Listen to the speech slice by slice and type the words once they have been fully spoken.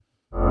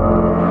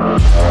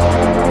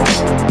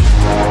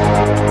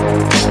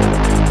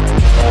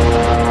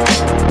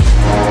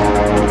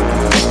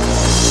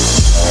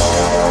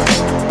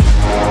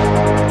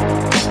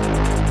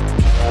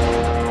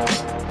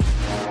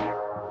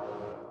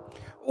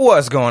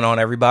What's going on,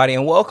 everybody,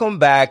 and welcome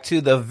back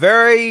to the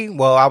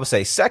I would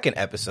say second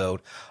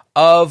episode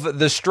of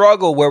The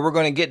Struggle, where we're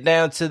going to get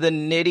down to the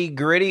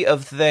nitty-gritty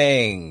of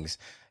things.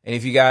 And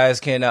if you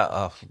guys can,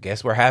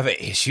 guess we're having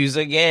issues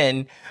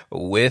again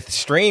with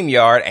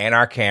StreamYard and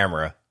our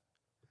camera.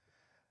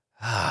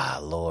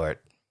 Lord.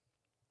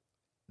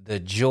 The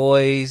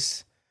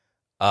joys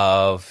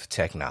of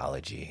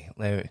technology.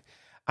 I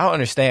don't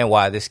understand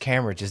why this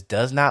camera just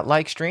does not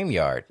like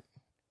StreamYard.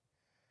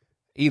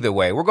 Either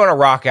way, we're going to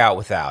rock out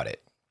without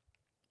it.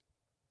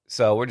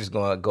 So we're just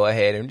going to go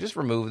ahead and just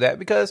remove that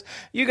because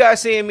you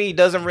guys seeing me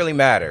doesn't really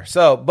matter.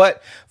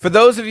 But for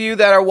those of you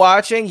that are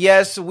watching,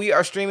 yes, we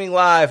are streaming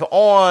live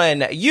on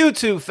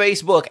YouTube,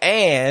 Facebook,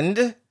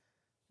 and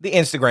the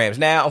Instagrams.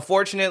 Now,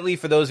 unfortunately,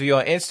 for those of you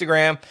on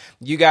Instagram,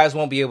 you guys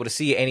won't be able to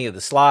see any of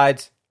the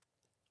slides,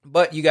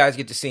 but you guys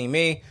get to see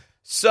me.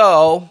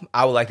 So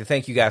I would like to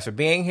thank you guys for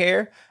being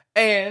here.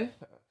 And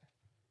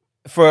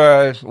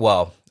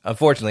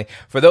unfortunately,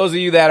 for those of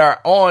you that are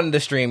on the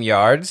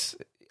StreamYards,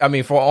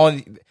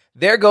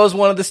 there goes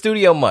one of the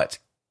studio mutts.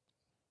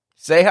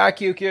 Say hi,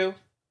 QQ.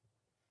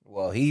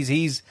 Well,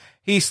 he's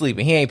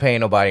sleeping. He ain't paying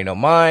nobody no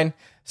mind.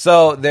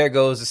 So there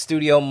goes the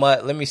studio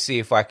mutt. Let me see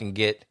if I can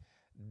get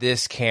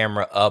this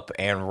camera up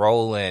and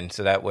rolling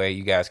so that way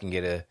you guys can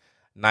get a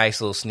nice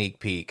little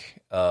sneak peek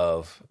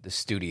of the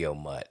studio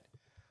mutt.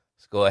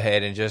 Let's go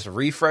ahead and just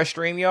refresh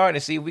StreamYard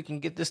and see if we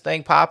can get this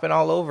thing popping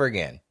all over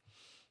again.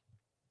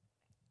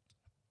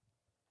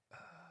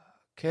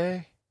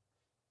 Okay.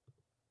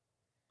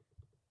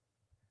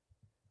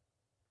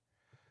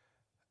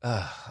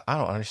 I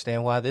don't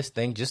understand why this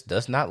thing just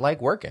does not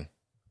like working.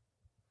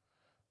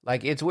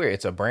 Like, it's weird.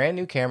 It's a brand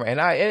new camera, and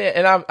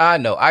I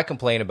know I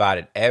complain about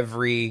it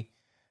every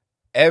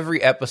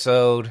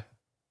episode.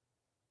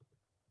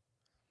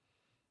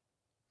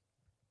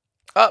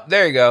 Oh,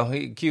 there you go.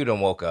 Q done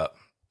woke up.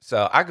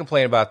 So I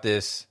complain about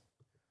this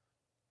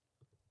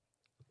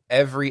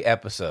every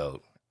episode.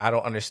 I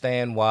don't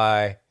understand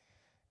why.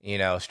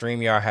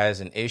 StreamYard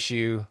has an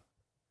issue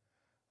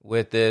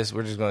with this.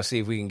 We're just going to see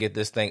if we can get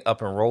this thing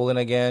up and rolling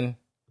again.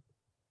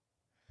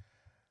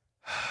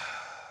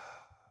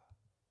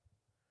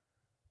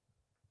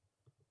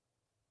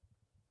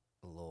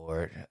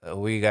 Lord,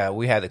 we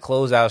had to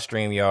close out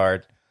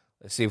StreamYard.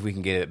 Let's see if we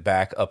can get it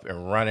back up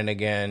and running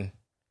again.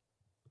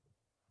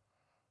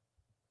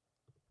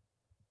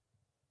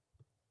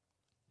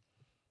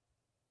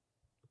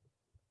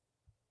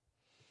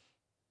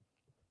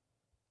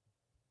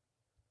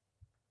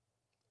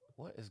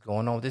 What is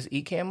going on with this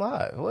Ecamm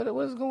Live? What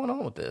is going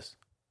on with this?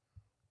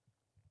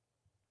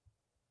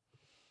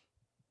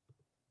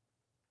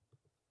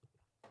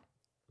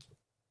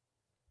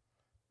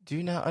 Do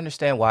you not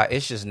understand why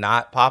it's just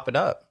not popping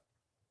up?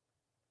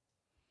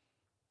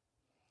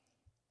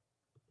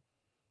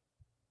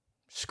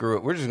 Screw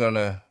it. We're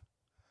gonna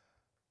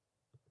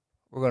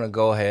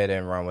go ahead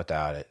and run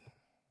without it.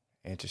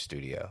 Enter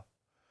studio.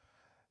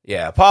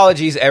 Yeah,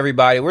 apologies,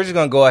 everybody. We're just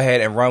going to go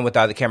ahead and run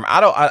without the camera.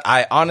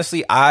 I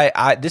honestly,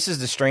 this is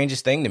the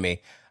strangest thing to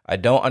me. I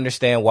don't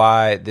understand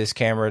why this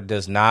camera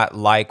does not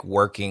like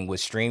working with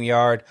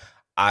StreamYard.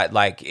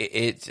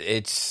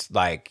 It's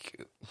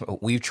like,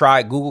 we've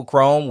tried Google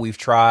Chrome. We've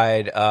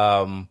tried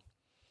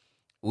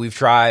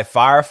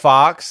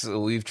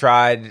Firefox. We've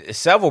tried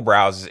several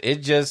browsers. It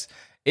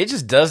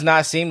just does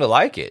not seem to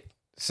like it.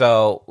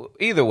 So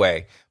either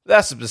way,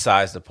 that's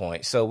besides the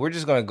point. So we're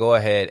just going to go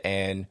ahead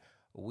and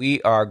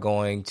we are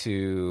going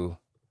to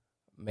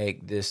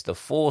make this the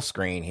full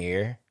screen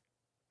here.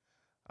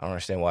 I don't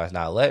understand why it's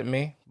not letting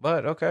me,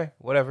 but okay,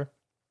 whatever.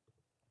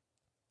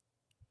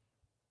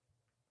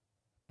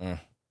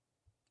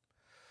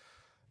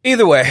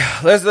 Either way,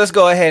 let's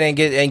go ahead and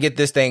get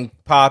this thing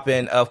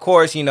popping. Of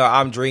course,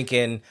 I'm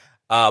drinking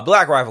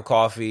Black Rifle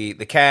coffee,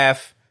 the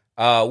calf,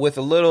 with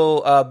a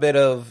little bit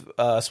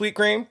of sweet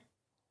cream,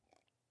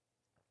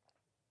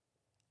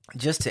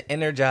 just to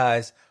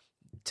energize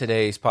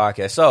today's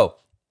podcast. So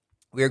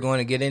we're going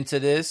to get into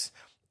this.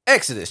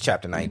 Exodus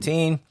chapter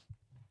 19.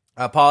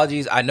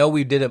 Apologies. I know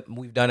we've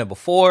done it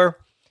before,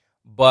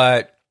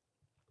 but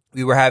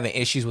we were having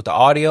issues with the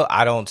audio.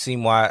 I don't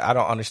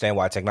understand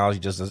why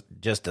technology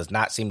just does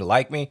not seem to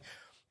like me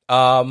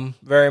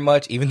very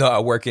much, even though I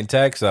work in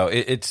tech. So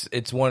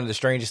it's one of the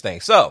strangest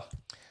things. So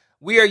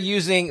we are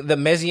using the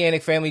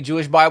Messianic Family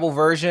Jewish Bible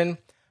version.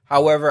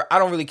 However, I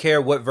don't really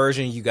care what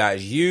version you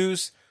guys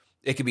use.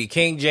 It could be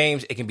King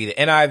James. It can be the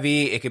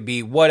NIV. It could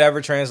be whatever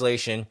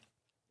translation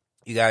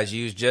you guys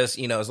use. Just,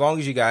 as long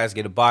as you guys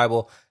get a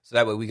Bible, so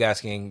that way we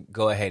guys can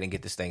go ahead and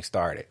get this thing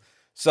started.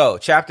 So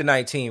chapter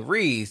 19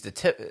 reads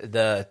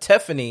the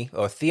theophany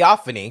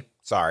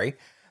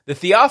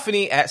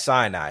at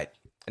Sinai.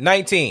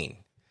 19.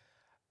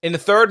 In the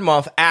third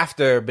month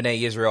after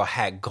Bnei Israel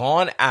had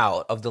gone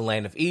out of the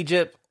land of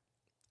Egypt,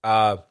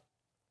 that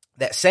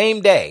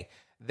same day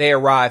they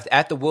arrived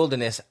at the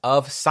wilderness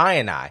of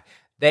Sinai.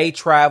 They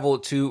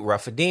traveled to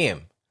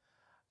Rephidim,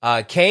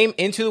 came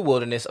into the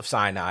wilderness of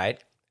Sinai,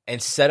 and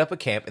set up a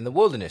camp in the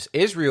wilderness.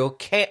 Israel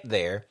camped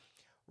there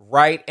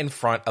right in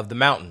front of the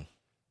mountain.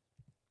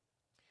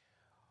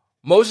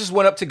 Moses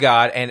went up to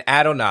God, and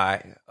Adonai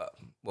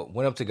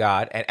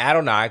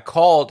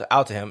called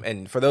out to him.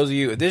 And for those of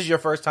you, if this is your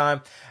first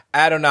time,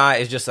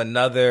 Adonai is just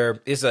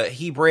it's a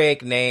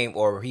Hebraic name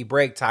or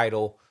Hebraic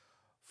title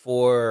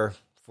for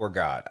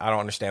God. I don't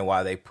understand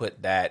why they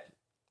put that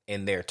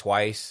in there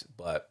twice,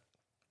 but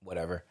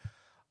whatever.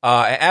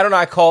 And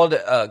Adonai called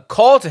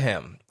to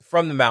him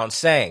from the mountain,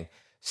 saying,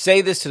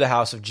 "Say this to the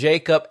house of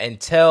Jacob and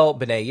tell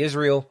Bnei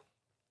Israel,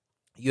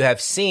 you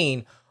have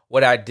seen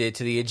what I did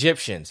to the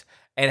Egyptians,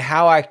 and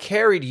how I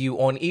carried you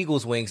on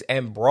eagle's wings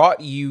and brought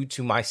you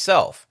to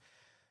myself.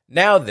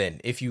 Now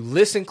then, if you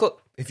listen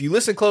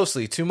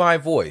closely to my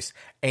voice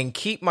and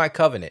keep my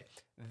covenant,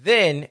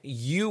 then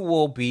you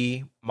will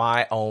be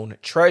my own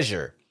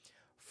treasure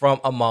from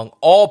among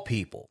all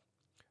people.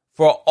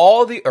 For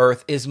all the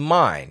earth is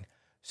mine,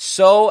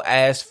 so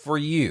as for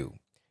you,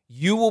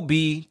 you will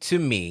be to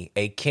me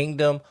a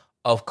kingdom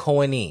of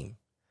Kohanim."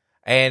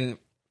 And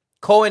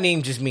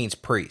Kohanim just means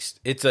priest.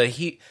 It's a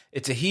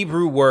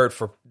Hebrew word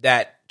for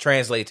that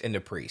translates into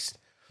priest.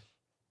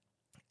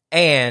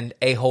 "And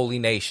a holy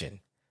nation.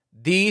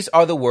 These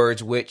are the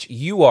words which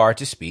you are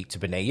to speak to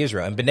Bnei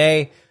Israel." And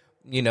Bnei,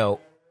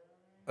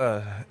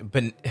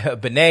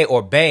 Bnei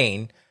or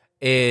Bane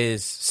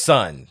is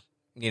son.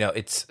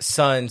 It's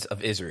sons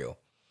of Israel.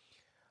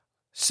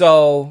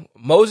 So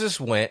Moses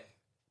went,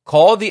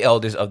 called the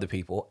elders of the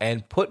people,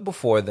 and put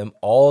before them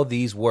all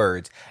these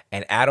words,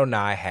 and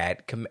Adonai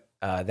had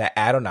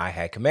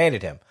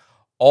commanded him.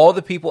 All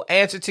the people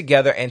answered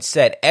together and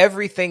said,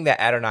 "Everything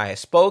that Adonai has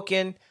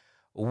spoken,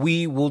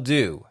 we will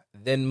do."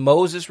 Then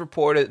Moses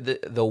reported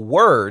the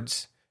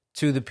words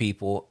to the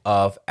people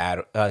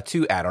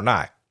to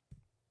Adonai.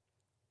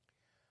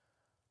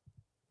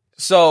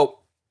 So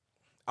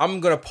I'm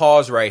going to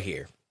pause right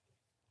here.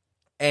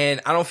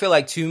 And I don't feel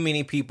like too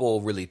many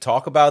people really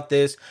talk about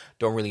this,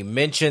 don't really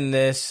mention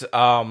this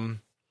when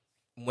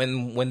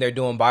they're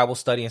doing Bible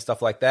study and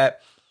stuff like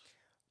that.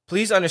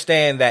 Please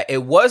understand that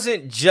it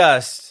wasn't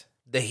just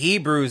the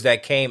Hebrews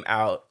that came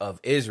out of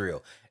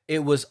Israel. It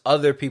was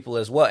other people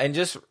as well. And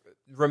just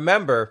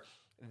remember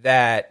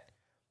that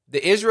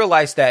the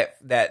Israelites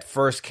that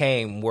first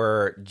came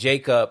were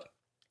Jacob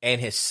and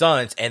his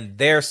sons and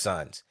their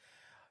sons.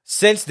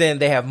 Since then,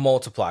 they have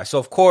multiplied. So,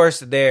 of course,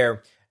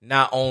 they're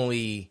not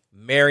only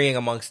marrying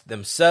amongst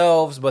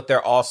themselves, but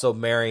they're also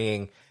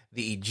marrying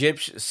the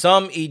Egyptians,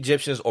 some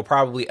Egyptians, or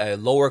probably a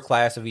lower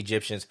class of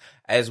Egyptians.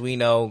 As we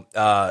know,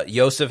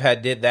 Joseph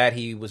did that.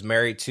 He was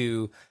married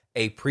to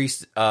a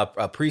priestess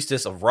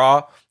of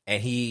Ra,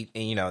 and he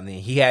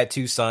had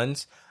two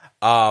sons.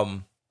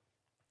 But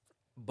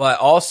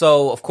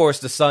also, of course,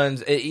 the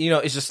sons,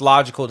 it's just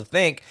logical to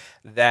think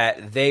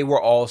that they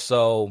were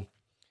also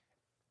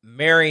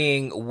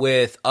marrying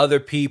with other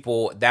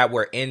people that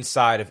were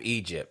inside of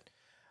Egypt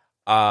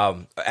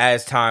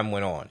as time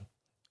went on.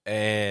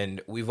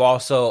 And we've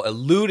also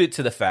alluded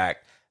to the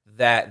fact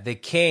that the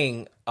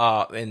king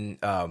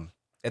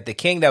that the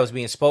king that was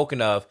being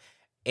spoken of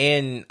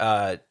in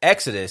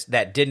Exodus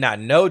that did not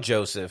know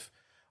Joseph,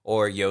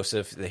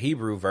 the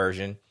Hebrew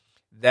version,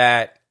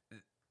 that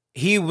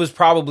he was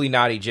probably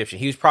not Egyptian.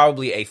 He was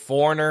probably a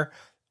foreigner.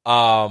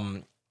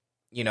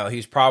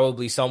 He's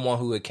probably someone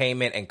who had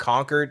came in and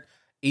conquered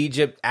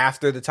Egypt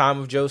after the time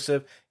of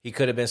Joseph. He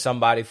could have been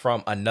somebody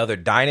from another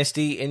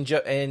dynasty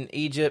in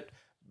Egypt.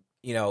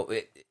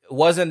 It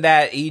wasn't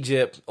that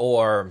Egypt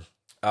or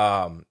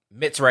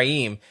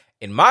Mitzrayim.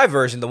 In my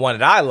version, the one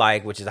that I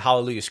like, which is the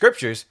Hallelujah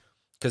Scriptures,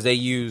 because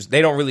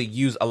they don't really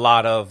use a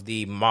lot of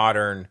the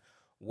modern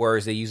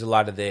words. They use a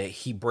lot of the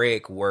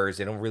Hebraic words.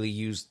 They don't really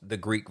use the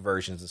Greek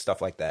versions and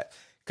stuff like that.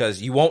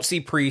 Because you won't see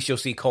priests, you'll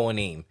see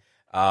Kohanim.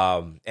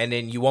 And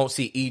then you won't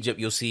see Egypt,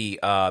 you'll see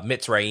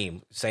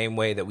Mitzrayim, same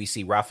way that we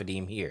see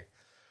Raphadim here.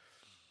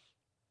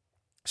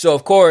 So,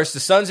 of course, the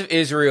sons of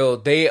Israel,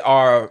 they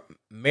are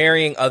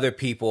marrying other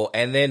people.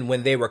 And then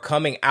when they were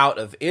coming out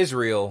of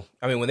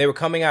when they were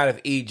coming out of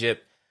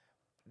Egypt,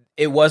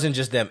 it wasn't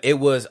just them. It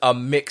was a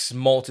mixed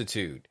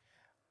multitude.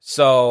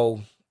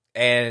 So,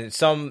 and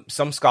some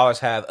scholars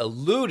have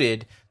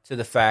alluded to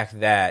the fact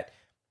that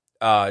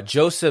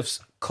Joseph's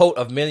coat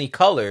of many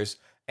colors,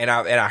 and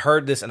I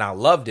heard this and I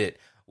loved it,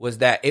 was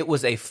that it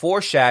was a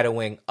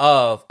foreshadowing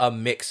of a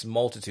mixed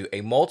multitude,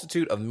 a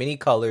multitude of many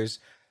colors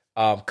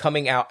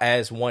coming out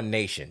as one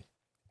nation,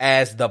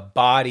 as the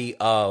body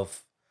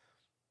of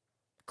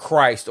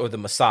Christ or the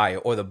Messiah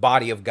or the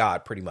body of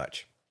God, pretty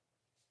much.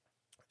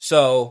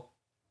 So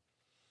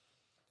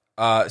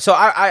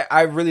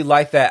I really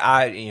like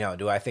that.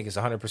 Do I think it's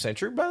 100%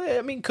 true?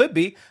 But could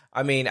be.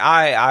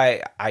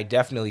 I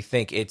definitely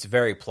think it's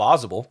very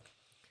plausible.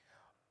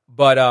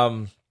 But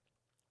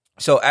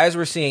so as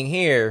we're seeing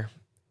here,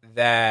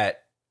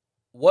 that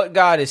what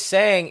God is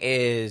saying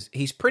is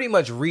he's pretty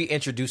much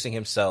reintroducing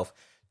himself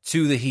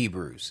to the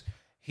Hebrews.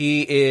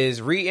 He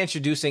is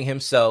reintroducing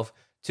himself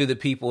to the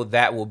people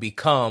that will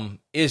become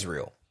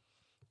Israel.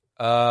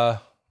 Sorry,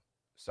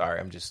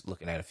 I'm just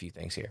looking at a few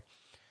things here.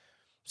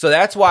 So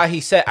that's why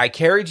he said, "I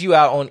carried you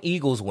out on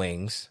eagle's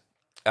wings,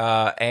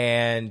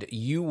 and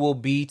you will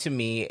be to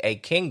me a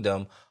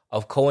kingdom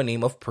of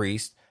Kohanim, of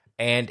priests,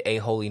 and a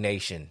holy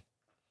nation.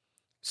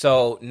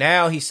 So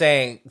now he's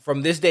saying,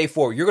 from this day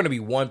forward, you're going to be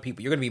one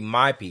people. You're going to be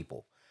my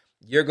people.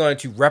 You're going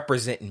to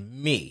represent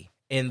me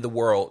in the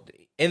world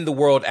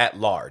at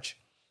large.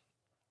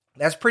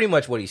 That's pretty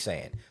much what he's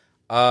saying.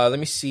 Let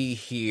me see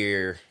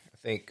here. I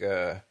think,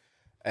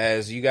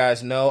 as you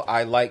guys know,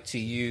 I like to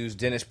use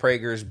Dennis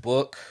Prager's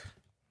book,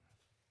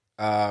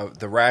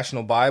 The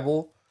Rational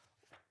Bible.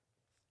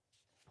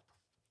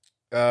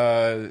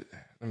 Let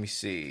me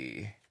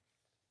see.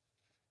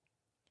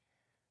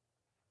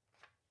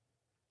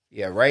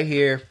 Yeah, right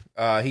here.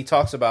 He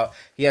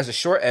has a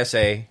short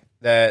essay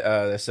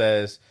that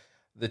says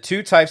the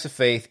two types of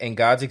faith in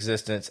God's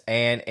existence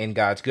and in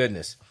God's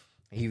goodness.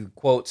 He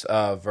quotes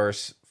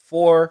verse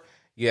 4,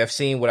 "You have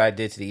seen what I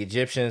did to the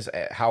Egyptians,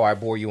 how I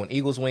bore you on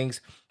eagle's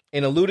wings,"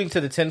 in alluding to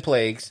the 10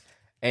 plagues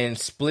and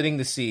splitting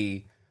the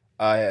sea,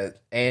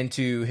 and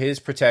to his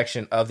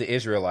protection of the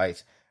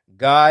Israelites.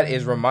 God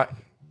is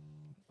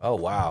Oh,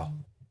 wow.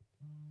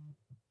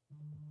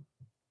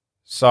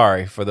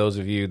 Sorry for those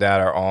of you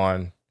that are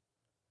on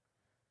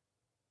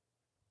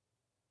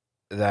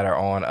the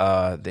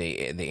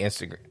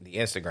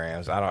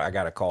Instagrams. I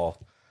got a call.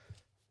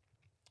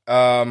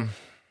 God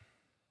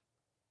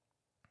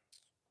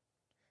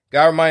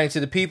reminding to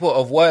the people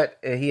of what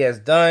he has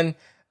done.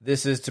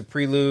 This is to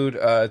prelude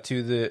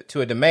to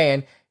a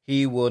demand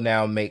he will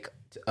now make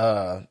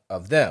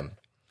of them.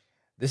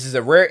 This is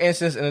a rare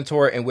instance in the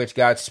Torah in which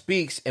God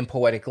speaks in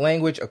poetic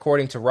language.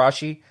 According to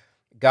Rashi,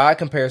 God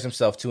compares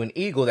himself to an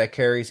eagle that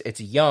carries its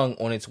young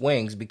on its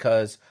wings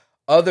because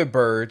other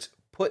birds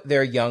put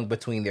their young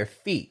between their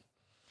feet.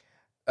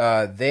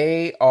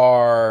 They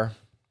are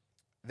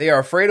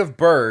afraid of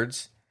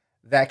birds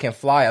that can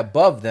fly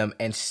above them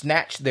and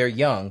snatch their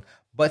young,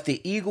 but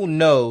the eagle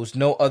knows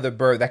no other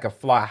bird that can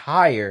fly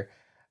higher,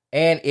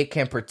 and it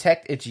can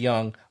protect its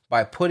young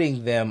by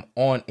putting them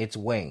on its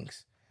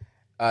wings.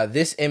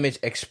 This image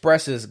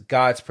expresses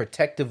God's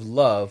protective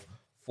love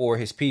for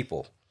his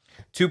people.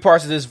 Two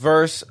parts of this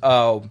verse,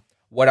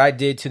 what I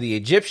did to the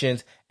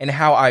Egyptians and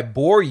how I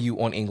bore you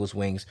on eagle's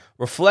wings,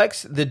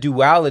 reflects the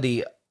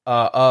duality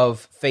of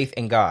faith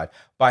in God.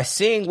 By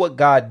seeing what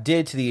God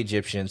did to the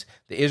Egyptians,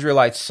 the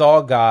Israelites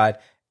saw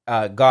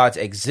God's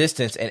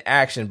existence in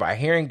action. By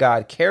hearing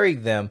God carry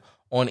them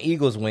on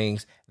eagle's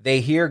wings,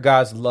 they hear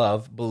God's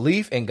love.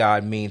 Belief in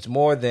God means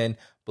more than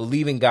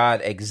believing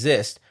God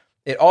exists.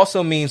 It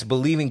also means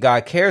believing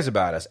God cares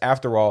about us.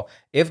 After all,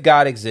 if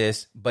God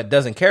exists but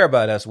doesn't care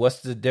about us,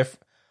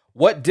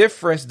 what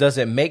difference does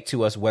it make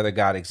to us whether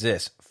God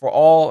exists? For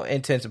all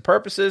intents and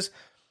purposes,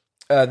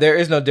 there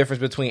is no difference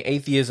between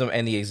atheism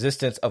and the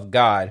existence of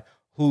God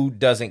who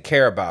doesn't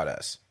care about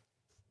us.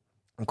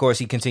 Of course,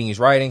 he continues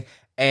writing,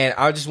 and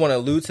I just want to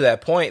allude to that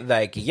point.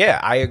 Like, yeah,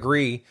 I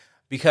agree,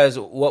 because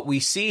what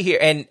we see here,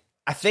 and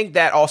I think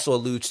that also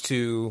alludes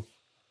to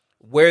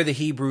where the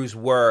Hebrews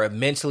were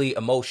mentally,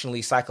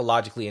 emotionally,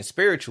 psychologically, and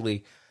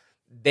spiritually.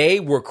 They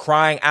were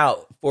crying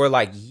out for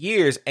like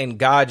years, and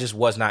God just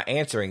was not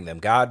answering them.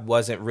 God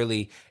wasn't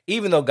really,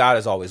 even though God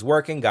is always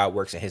working, God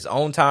works in his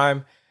own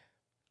time.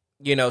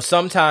 You know,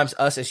 sometimes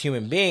us as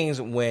human beings,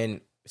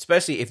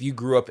 especially if you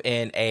grew up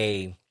in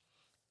a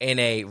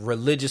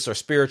religious or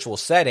spiritual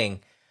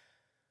setting,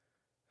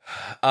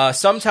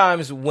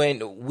 sometimes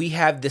when we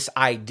have this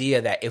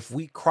idea that if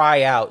we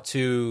cry out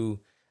to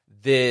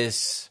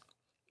this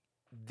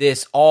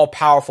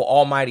all-powerful,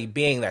 almighty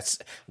being,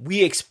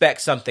 we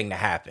expect something to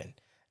happen.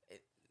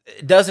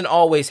 It doesn't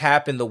always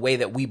happen the way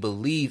that we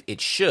believe it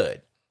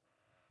should.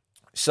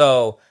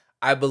 So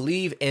I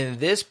believe in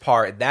this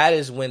part, that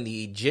is when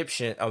the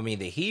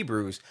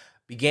Hebrews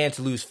began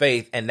to lose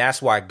faith, and that's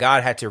why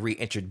God had to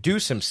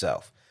reintroduce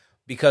himself.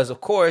 Because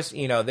of course,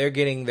 you know, they're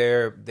getting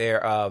their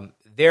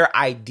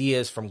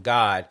ideas from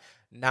God,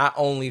 not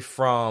only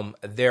from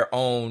their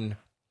own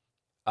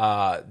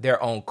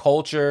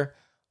culture.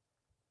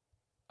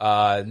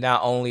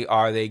 Not only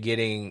are they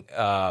getting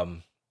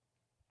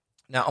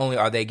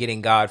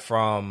God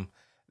from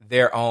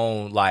their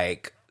own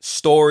like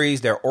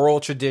stories, their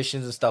oral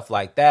traditions and stuff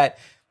like that.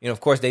 You know,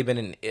 of course, they've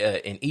been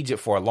in Egypt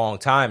for a long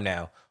time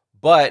now,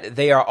 but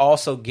they are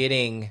also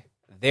getting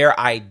their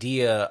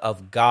idea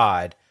of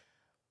God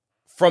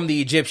from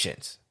the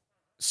Egyptians.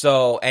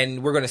 So,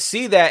 and we're going to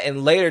see that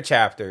in later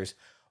chapters,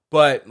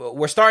 but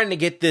we're starting to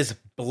get this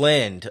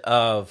blend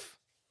of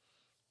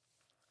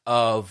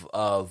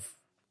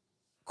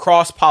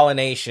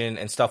cross-pollination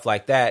and stuff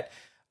like that,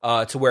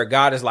 to where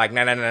God is like,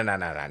 no.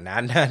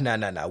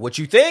 What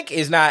you think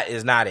is not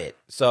it.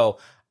 So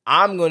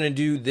I'm going to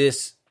do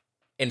this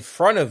in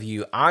front of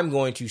you. I'm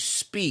going to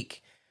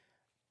speak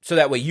so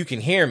that way you can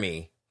hear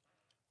me,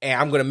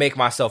 and I'm going to make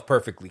myself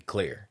perfectly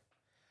clear.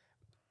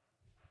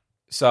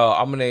 So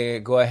I'm going to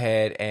go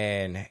ahead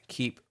and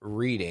keep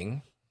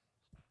reading.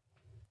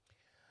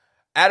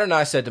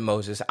 Adonai said to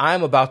Moses, I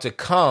am about to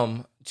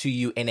come to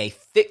you in a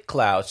thick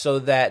cloud so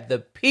that the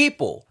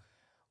people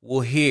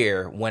will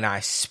hear when I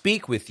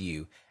speak with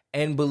you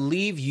and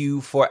believe you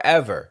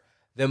forever.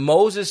 Then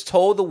Moses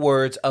told the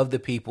words of the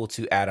people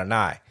to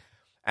Adonai.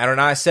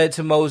 Adonai said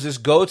to Moses,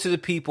 "Go to the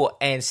people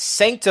and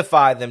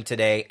sanctify them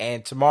today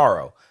and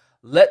tomorrow.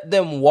 Let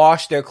them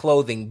wash their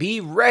clothing.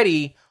 Be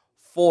ready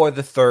for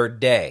the third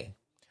day.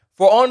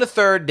 For on the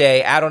third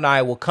day,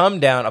 Adonai will come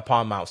down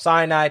upon Mount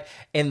Sinai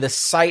in the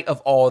sight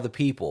of all the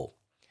people.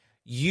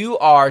 You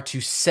are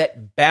to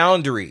set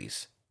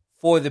boundaries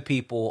for the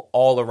people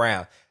all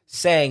around,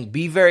 saying,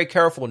 be very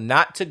careful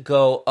not to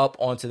go up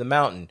onto the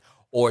mountain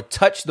or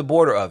touch the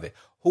border of it.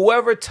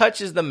 Whoever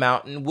touches the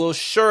mountain will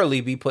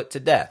surely be put to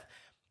death."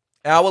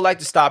 And I would like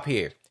to stop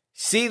here.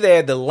 See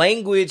there, the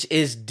language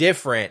is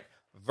different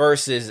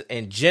versus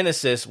in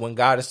Genesis when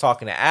God is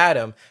talking to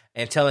Adam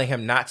and telling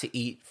him not to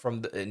eat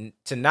from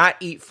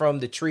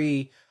the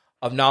tree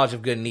of knowledge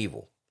of good and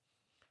evil.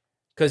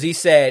 Because he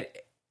said,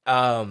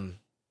 because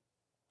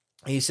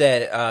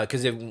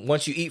if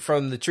once you eat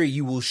from the tree,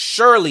 you will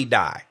surely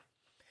die.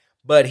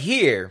 But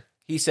here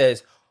he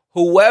says,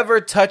 whoever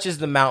touches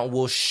the mountain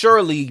will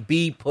surely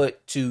be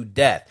put to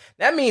death.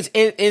 That means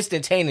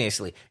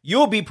instantaneously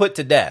you'll be put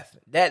to death.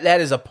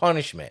 That is a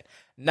punishment,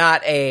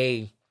 not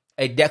a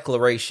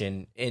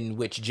declaration in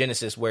which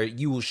Genesis where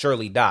you will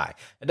surely die.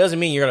 It doesn't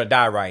mean you're going to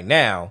die right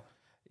now.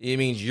 It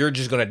means you're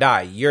just going to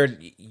die.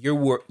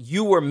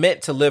 You were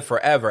meant to live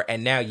forever,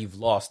 and now you've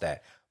lost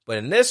that. But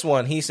in this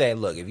one, he's saying,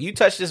 look, if you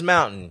touch this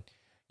mountain,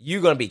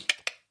 you're going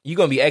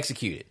to be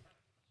executed.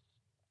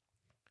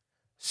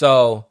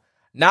 So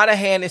not a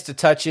hand is to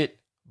touch it,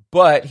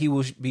 but he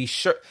will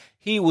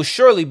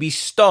surely be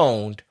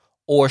stoned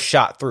or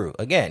shot through.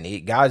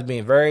 Again, God's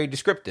being very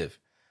descriptive.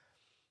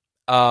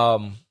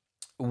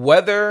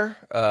 Whether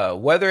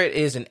it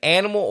is an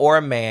animal or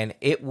a man,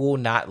 it will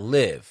not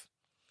live.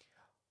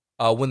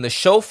 When the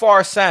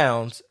shofar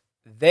sounds,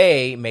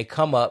 they may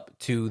come up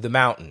to the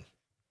mountain.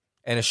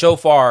 And a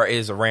shofar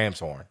is a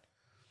ram's horn.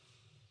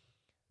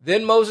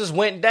 Then Moses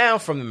went down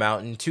from the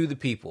mountain to the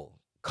people,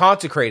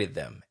 consecrated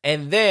them,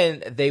 and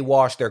then they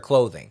washed their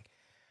clothing.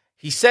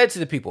 He said to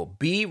the people,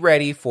 be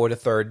ready for the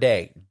third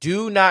day.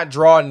 Do not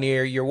draw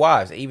near your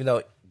wives, even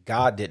though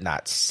God did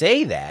not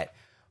say that,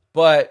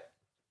 but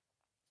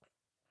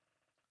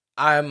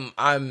I'm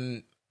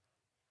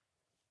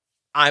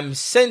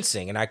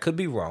sensing, and I could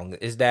be wrong,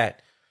 is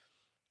that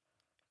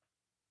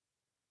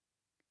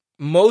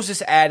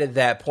Moses added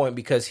that point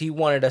because he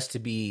wanted us to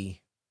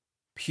be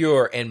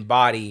pure in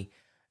body,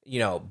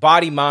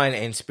 mind,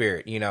 and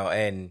spirit,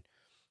 and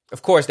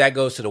of course that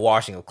goes to the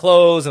washing of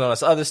clothes and all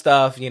this other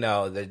stuff,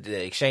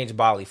 the exchange of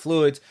bodily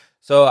fluids.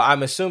 So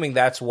I'm assuming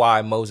that's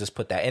why Moses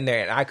put that in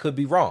there, and I could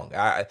be wrong.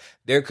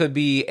 There could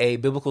be a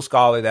biblical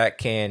scholar that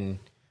can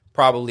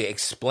probably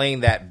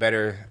explain that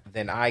better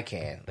than I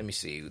can. Let me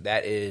see.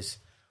 That is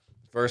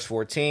verse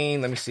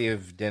 14. Let me see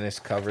if Dennis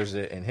covers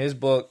it in his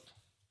book.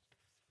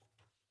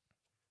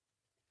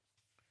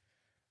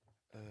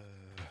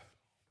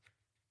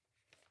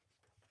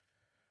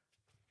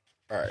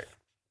 All right.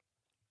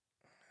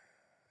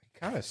 He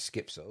kind of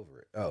skips over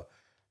it. Oh,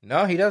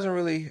 no, he doesn't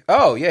really.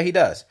 Oh, yeah, he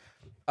does.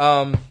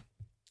 19,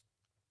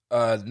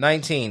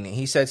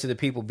 he said to the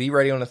people, be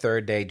ready on the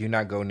third day. Do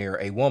not go near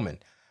a woman.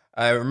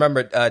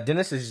 Remember,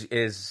 Dennis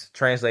is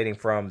translating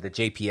from the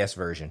JPS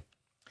version.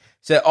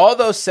 Said,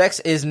 although sex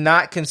is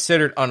not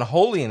considered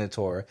unholy in the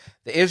Torah,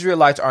 the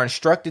Israelites are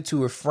instructed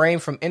to refrain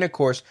from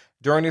intercourse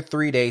during the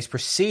 3 days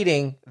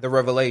preceding the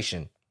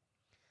revelation.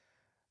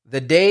 The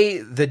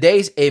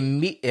days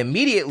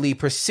immediately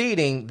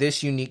preceding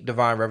this unique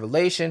divine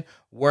revelation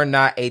were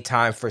not a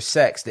time for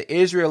sex. The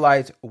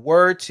Israelites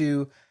were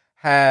to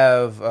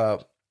have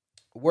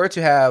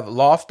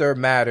loftier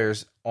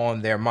matters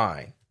on their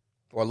mind,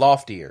 or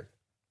loftier.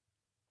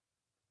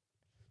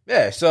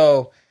 Yeah,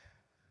 so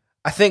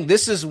I think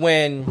this is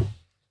when,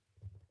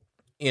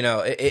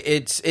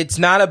 it's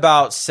not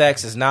about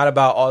sex. It's not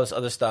about all this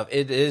other stuff.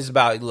 It is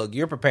about, look,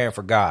 you're preparing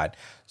for God.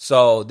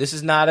 So this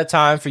is not a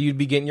time for you to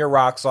be getting your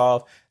rocks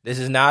off. This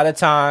is not a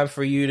time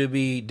for you to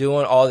be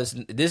doing all this.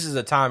 This is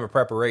a time of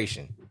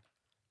preparation.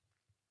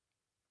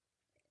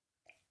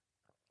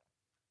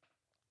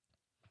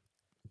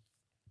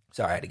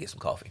 Sorry, I had to get some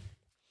coffee.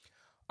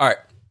 All right.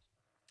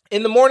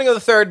 In the morning of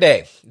the third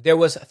day, there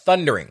was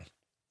thundering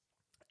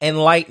and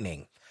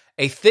lightning,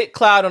 a thick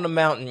cloud on the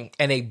mountain,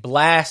 and a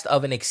blast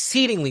of an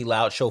exceedingly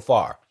loud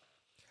shofar.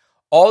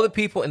 All the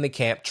people in the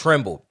camp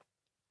trembled.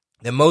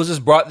 Then Moses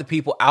brought the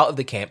people out of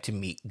the camp to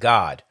meet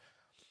God,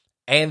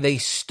 and they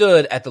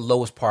stood at the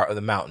lowest part of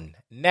the mountain.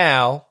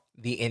 Now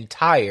the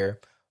entire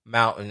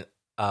Mount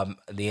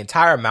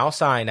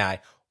Sinai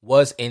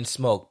was in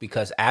smoke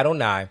because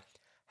Adonai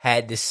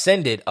had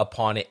descended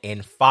upon it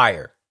in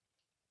fire.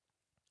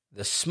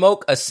 The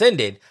smoke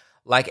ascended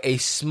like the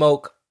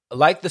smoke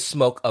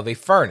of a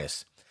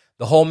furnace.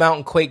 The whole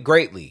mountain quaked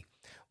greatly.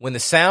 When the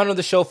sound of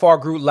the shofar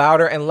grew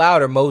louder and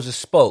louder, Moses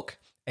spoke,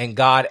 and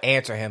God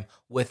answered him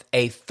with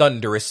a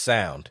thunderous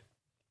sound.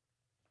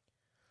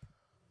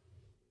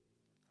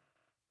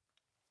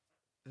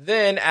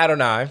 Then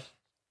Adonai,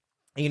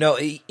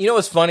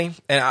 what's funny?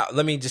 And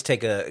let me just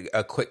take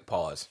a quick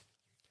pause.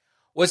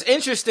 What's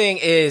interesting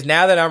is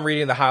now that I'm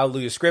reading the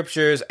Hallelujah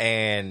scriptures,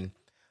 and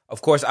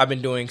of course I've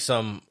been doing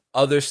some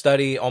other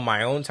study on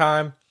my own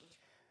time,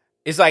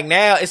 it's like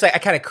now, it's like I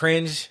kind of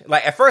cringe.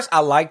 Like at first,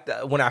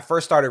 when I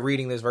first started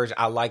reading this version,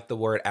 I liked the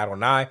word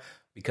Adonai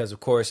because, of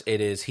course,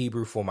 it is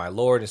Hebrew for my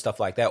Lord and stuff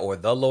like that, or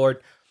the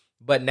Lord.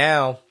 But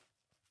now,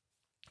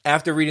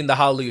 after reading the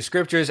Hallelujah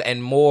scriptures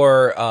and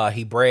more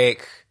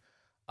Hebraic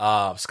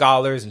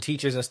scholars and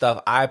teachers and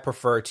stuff, I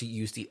prefer to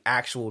use the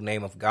actual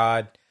name of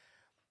God,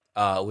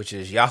 which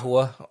is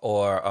Yahweh,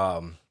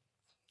 or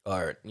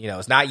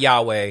it's not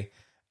Yahweh.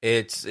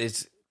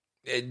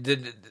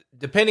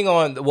 Depending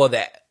on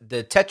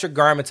the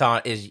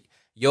Tetragrammaton is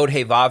Yod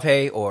He Vav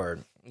He, or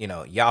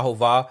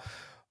Yahovah,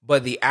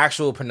 but the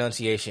actual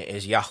pronunciation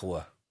is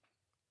Yahweh.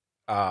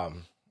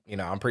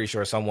 I'm pretty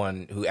sure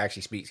someone who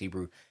actually speaks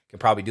Hebrew can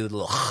probably do the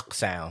little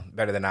sound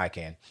better than I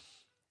can.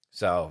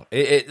 So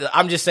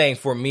I'm just saying,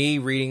 for me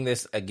reading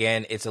this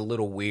again, it's a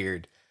little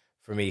weird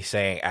for me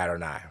saying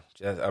Adonai.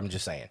 I'm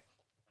just saying.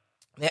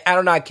 And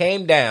Adonai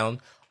came down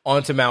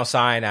onto Mount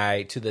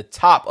Sinai to the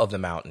top of the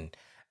mountain.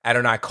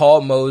 Adonai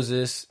called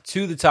Moses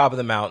to the top of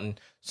the mountain,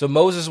 so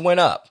Moses went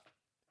up.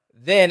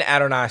 Then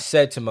Adonai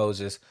said to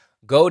Moses,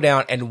 "Go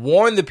down and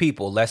warn the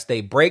people, lest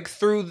they break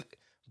through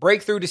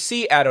to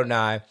see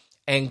Adonai,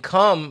 and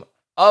come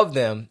of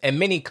them, and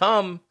many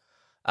come."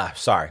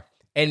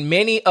 And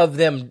many of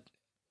them.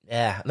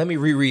 Let me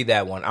reread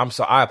that one. I'm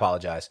sorry. I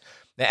apologize.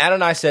 Then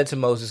Adonai said to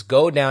Moses,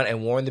 "Go down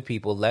and warn the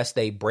people, lest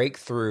they break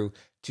through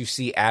to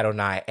see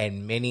Adonai,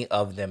 and many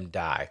of them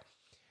die.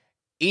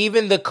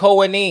 Even the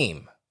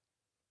Kohanim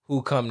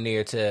who come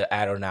near to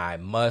Adonai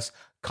must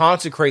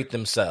consecrate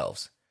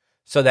themselves,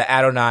 so that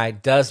Adonai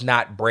does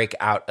not break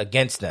out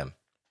against them."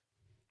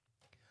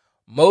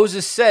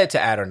 Moses said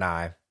to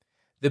Adonai,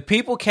 "The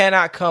people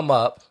cannot come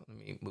up." Let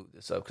me move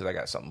this up because I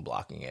got something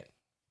blocking it.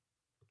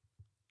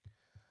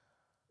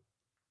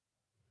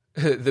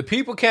 "The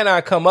people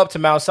cannot come up to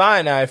Mount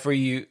Sinai, for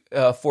you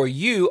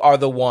are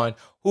the one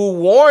who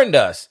warned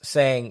us,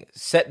 saying,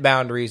 'Set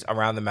boundaries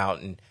around the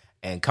mountain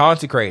and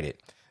consecrate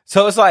it.'"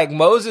 So it's like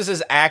Moses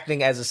is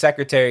acting as a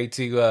secretary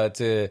to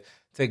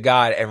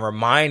God and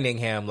reminding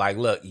him, like,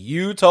 look,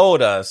 you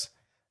told us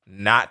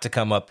not to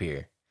come up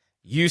here.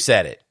 You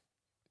said it.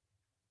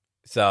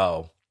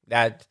 So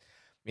that,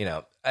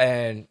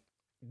 and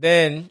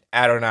then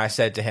Adonai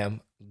said to him,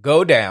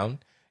 "Go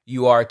down.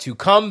 You are to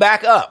come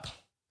back up,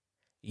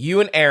 you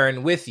and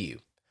Aaron with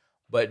you,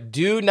 but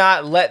do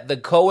not let the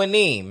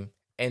Kohanim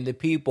and the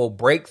people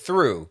break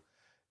through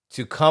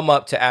to come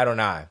up to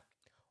Adonai,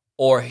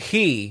 or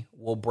he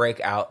will break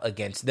out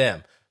against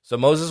them." So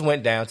Moses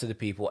went down to the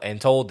people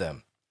and told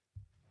them.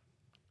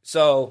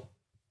 So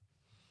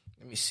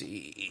let me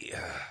see.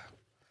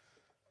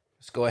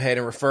 Let's go ahead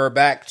and refer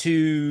back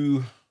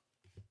to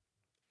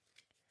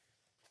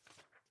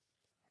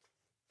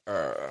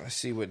let's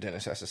see what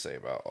Dennis has to say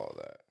about all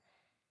that.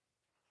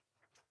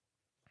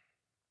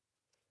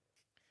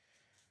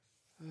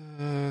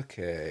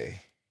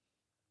 Okay.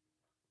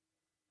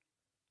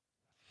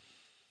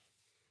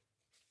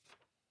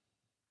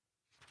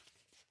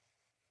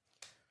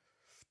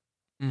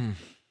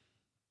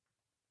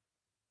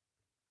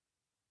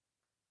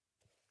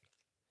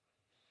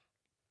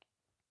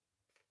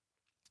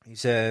 He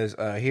says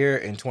here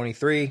in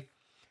 23,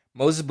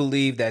 Moses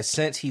believed that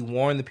since he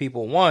warned the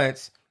people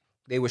once,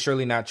 they would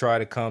surely not try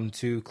to come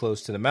too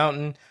close to the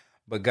mountain.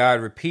 But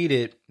God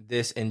repeated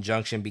this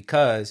injunction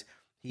because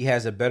he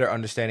has a better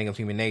understanding of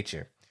human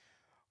nature.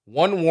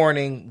 One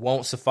warning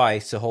won't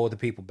suffice to hold the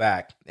people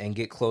back and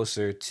get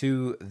closer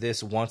to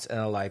this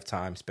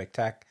once-in-a-lifetime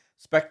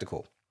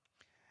spectacle.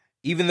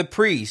 Even the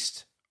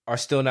priests are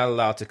still not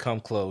allowed to come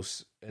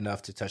close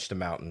enough to touch the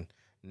mountain,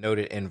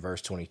 noted in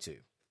verse 22.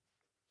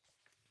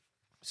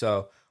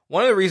 So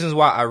one of the reasons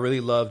why I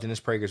really love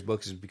Dennis Prager's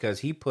books is because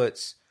he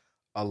puts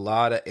a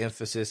lot of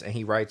emphasis, and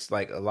he writes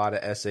like a lot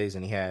of essays,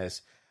 and he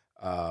has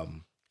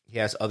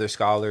other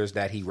scholars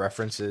that he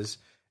references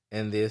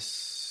in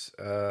this.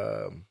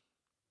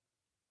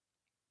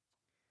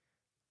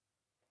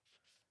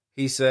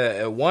 He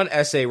said one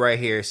essay right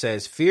here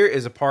says fear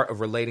is a part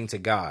of relating to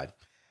God,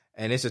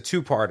 and it's a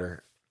two-parter.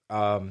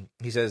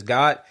 He says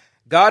God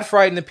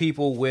frightened the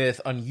people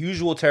with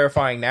unusual,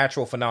 terrifying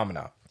natural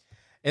phenomena.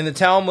 In the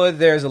Talmud,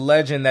 there's a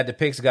legend that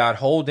depicts God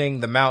holding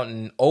the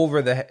mountain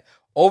over the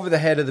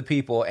head of the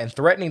people and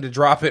threatening to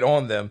drop it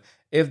on them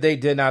if they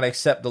did not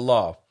accept the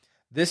law.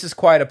 This is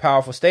quite a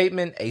powerful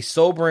statement, a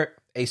sober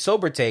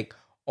take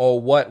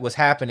on what was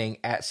happening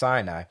at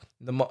Sinai,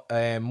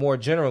 and more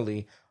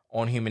generally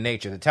on human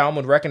nature. The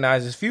Talmud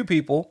recognizes few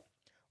people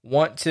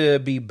want to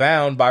be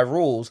bound by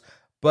rules,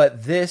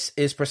 but this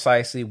is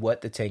precisely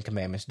what the Ten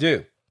Commandments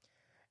do.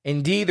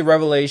 Indeed, the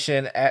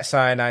revelation at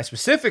Sinai,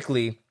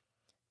 specifically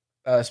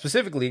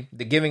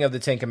the giving of the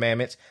Ten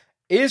Commandments,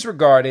 is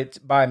regarded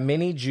by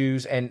many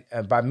Jews and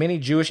by many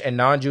Jewish and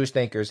non-Jewish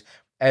thinkers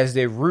as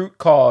the root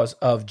cause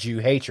of Jew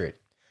hatred.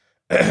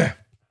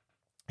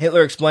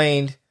 Hitler,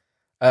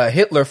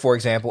 for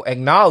example,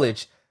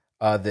 acknowledged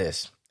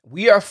this.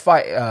 We are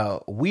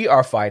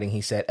fighting,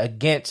 he said,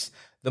 against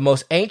the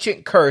most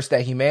ancient curse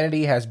that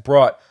humanity has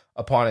brought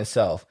upon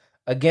itself,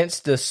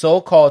 against the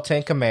so-called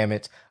Ten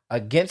Commandments,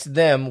 Against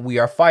them we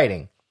are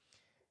fighting.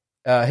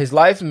 His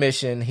life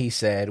mission, he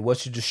said,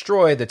 was to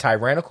destroy the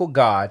tyrannical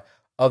God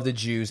of the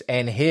Jews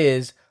and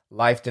his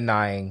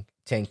life-denying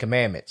Ten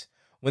Commandments.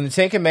 When the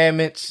Ten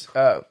Commandments,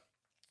 the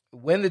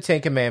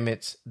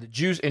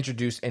Jews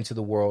introduced into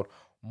the world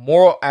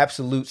moral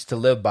absolutes to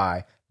live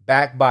by,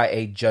 backed by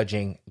a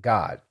judging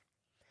God.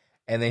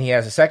 And then he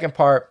has a second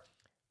part,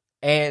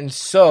 and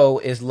so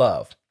is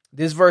love.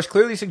 This verse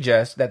clearly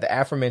suggests that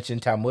the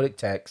aforementioned Talmudic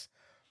text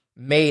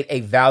made a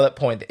valid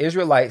point. The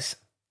Israelites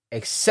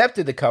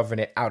accepted the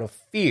covenant out of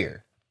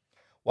fear.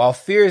 While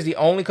fear is the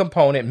only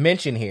component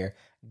mentioned here,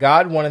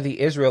 God wanted the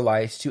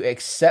Israelites to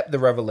accept the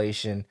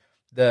revelation,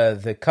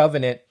 the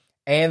covenant,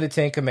 and the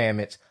Ten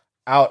Commandments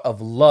out of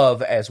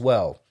love as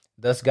well.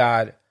 Thus,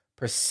 God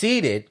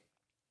preceded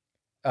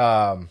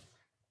the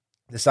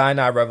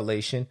Sinai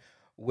revelation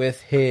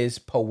with his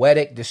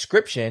poetic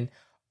description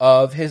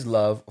of his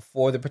love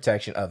for the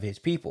protection of his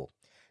people.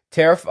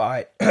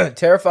 Terrified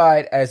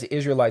as the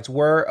Israelites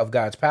were of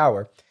God's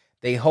power,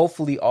 they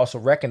hopefully also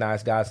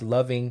recognized God's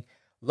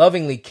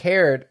lovingly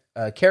carried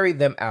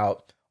them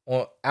out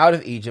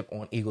of Egypt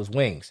on eagle's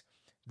wings.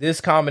 This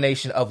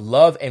combination of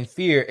love and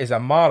fear is a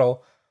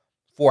model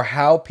for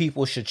how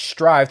people should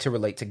strive to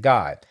relate to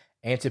God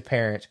and to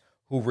parents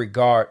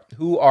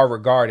who are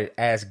regarded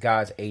as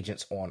God's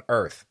agents on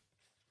earth.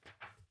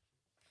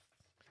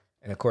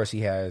 And of course,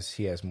 he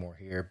has more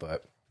here,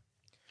 but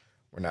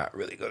we're not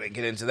really going to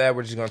get into that.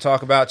 We're just going to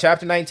talk about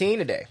chapter 19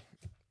 today.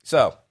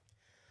 So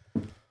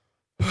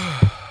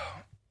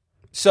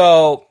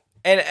now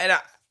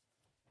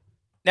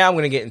I'm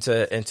going to get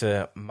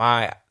into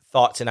my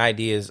thoughts and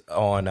ideas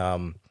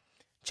on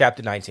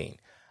chapter 19.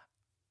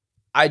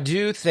 I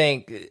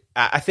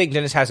think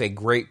Dennis has a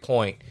great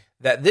point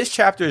that this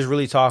chapter is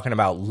really talking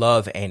about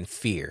love and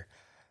fear.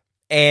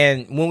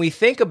 And when we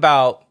think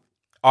about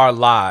our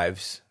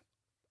lives,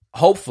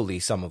 hopefully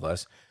some of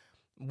us,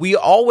 we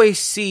always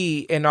see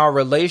in our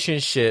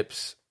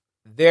relationships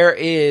there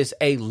is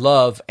a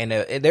love and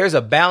there's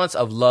a balance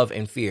of love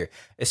and fear,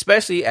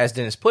 especially as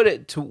Dennis put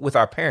it with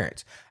our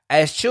parents.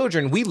 As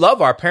children, we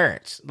love our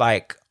parents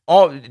like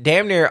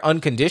damn near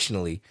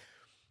unconditionally,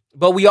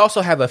 but we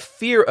also have a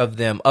fear of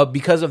them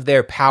because of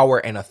their power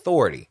and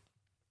authority.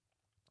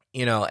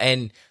 You know,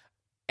 and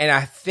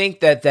I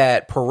think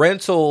that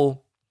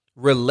parental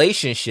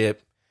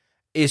relationship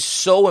is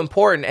so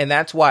important, and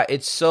that's why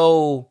it's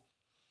so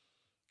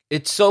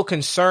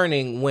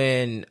concerning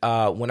when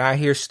I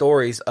hear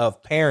stories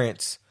of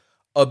parents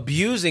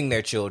abusing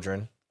their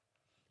children,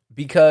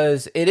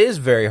 because it is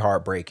very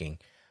heartbreaking,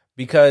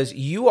 because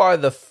you are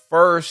the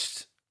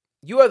first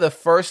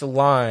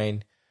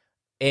line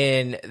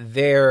in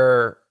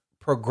their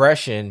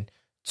progression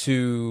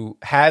to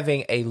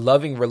having a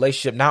loving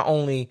relationship, not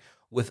only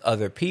with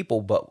other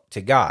people, but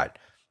to God.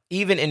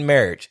 Even in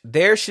marriage,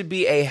 there should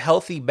be a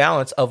healthy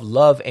balance of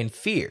love and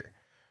fear.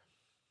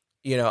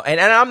 You know, and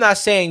I'm not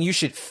saying you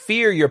should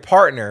fear your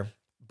partner,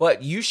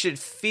 but you should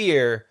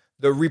fear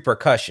the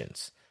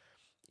repercussions.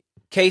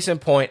 Case in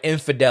point,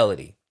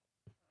 infidelity.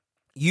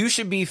 You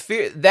should be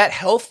that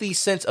healthy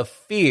sense of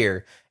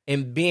fear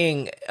in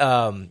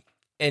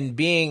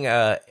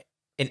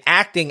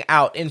acting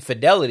out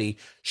infidelity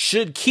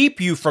should keep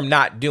you from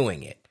not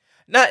doing it.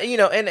 Not, you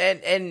know,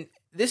 and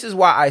this is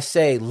why I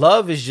say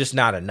love is just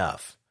not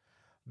enough.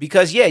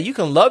 Because yeah, you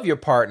can love your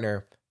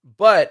partner,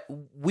 but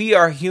we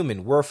are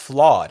human. We're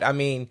flawed. I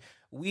mean,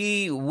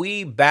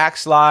 we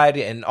backslide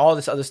and all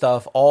this other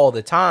stuff all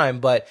the time.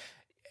 But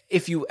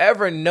if you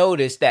ever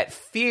notice that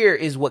fear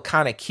is what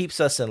kind of keeps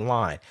us in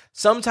line.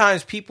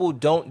 Sometimes people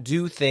don't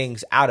do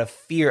things out of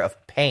fear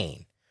of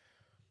pain,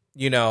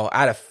 you know,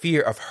 out of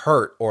fear of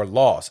hurt or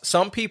loss.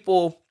 Some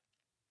people,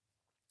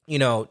 you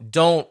know,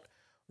 don't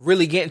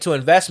really get into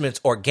investments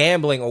or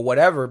gambling or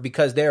whatever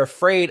because they're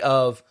afraid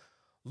of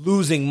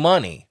losing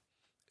money.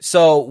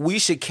 So we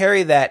should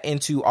carry that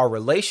into our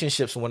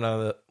relationships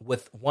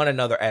with one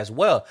another as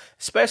well,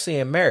 especially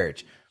in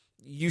marriage.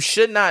 You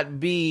should not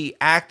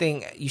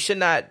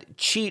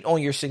cheat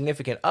on your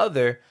significant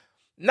other,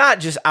 not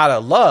just out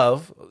of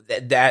love.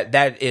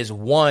 That is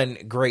one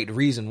great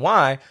reason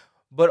why,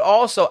 but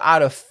also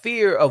out of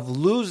fear of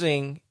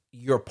losing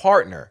your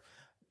partner,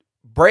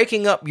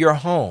 breaking up your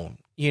home,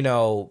 you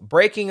know,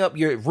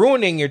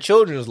 ruining your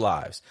children's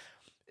lives.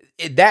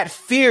 That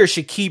fear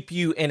should keep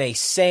you in a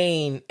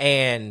sane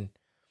and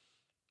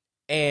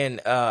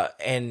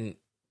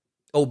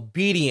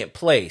obedient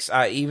place.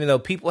 Even though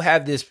people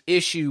have this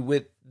issue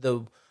with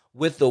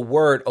the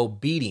word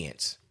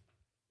obedience,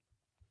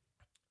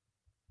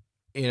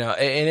 you know,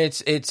 and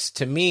it's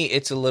to me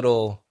it's a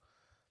little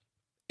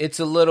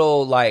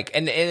like,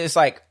 and it's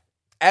like,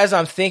 as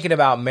I'm thinking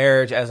about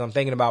marriage, as I'm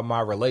thinking about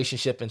my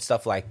relationship and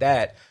stuff like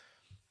that,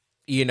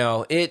 you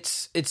know,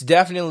 it's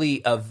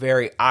definitely a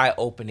very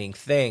eye-opening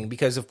thing,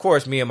 because of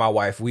course me and my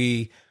wife,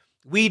 we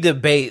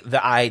debate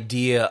the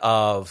idea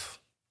of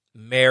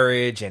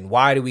marriage and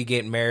why do we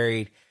get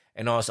married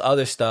and all this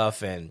other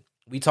stuff, and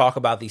we talk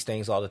about these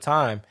things all the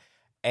time.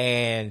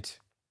 And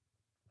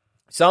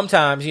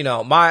sometimes, you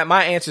know,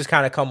 my answers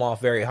kind of come off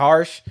very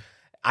harsh.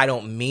 I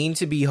don't mean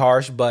to be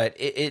harsh, but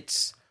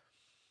it's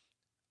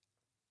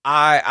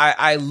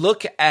I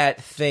look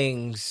at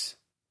things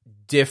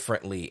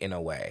differently in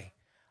a way.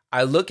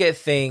 I look at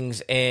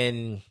things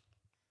in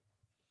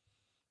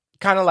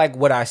kind of like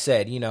what I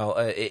said,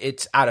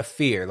 it's out of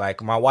fear.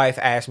 Like my wife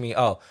asked me,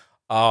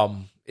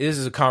 this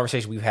is a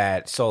conversation we've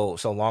had so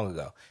long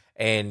ago.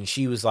 And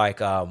she was like,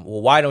 well,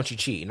 why don't you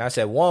cheat? And I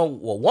said,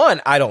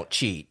 one, I don't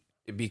cheat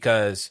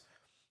because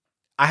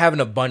I have an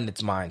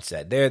abundance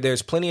mindset.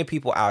 There's plenty of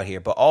people out here,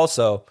 but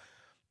also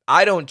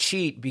I don't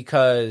cheat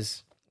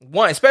because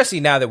one,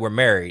 especially now that we're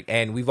married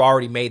and we've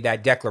already made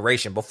that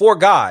declaration before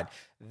God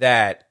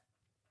that,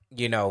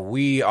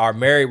 we are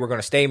married, we're going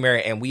to stay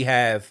married, and we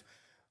have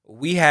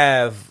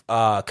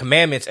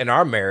commandments in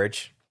our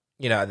marriage,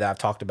 that I've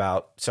talked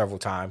about several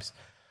times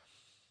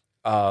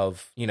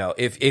of,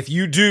 if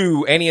you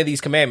do any of these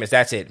commandments,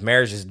 that's it.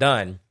 Marriage is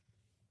done.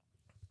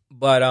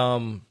 But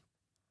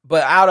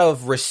out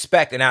of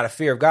respect and out of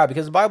fear of God,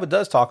 because the Bible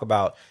does talk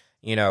about,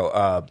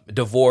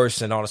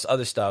 divorce and all this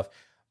other stuff.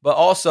 But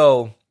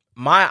also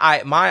my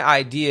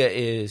idea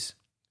is,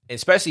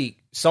 especially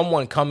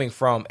someone coming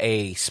from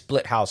a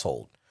split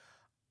household,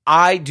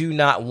 I do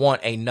not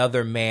want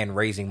another man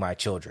raising my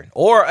children,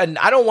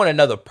 I don't want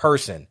another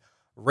person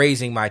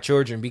raising my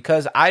children,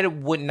 because I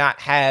would not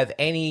have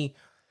any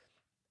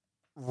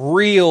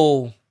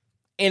real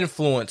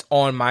influence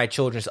on my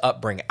children's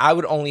upbringing. I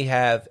would only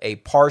have a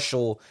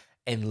partial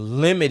and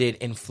limited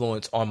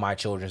influence on my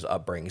children's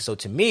upbringing. So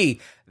to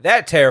me,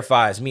 that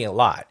terrifies me a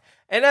lot.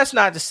 And that's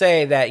not to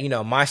say that,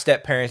 my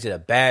step parents did a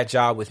bad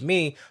job with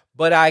me,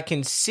 but I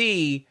can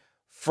see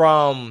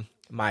from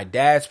my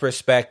dad's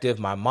perspective,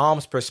 my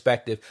mom's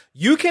perspective,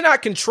 you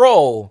cannot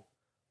control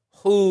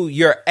who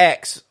your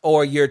ex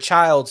or your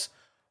child's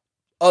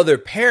other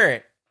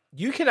parent,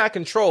 you cannot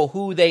control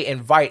who they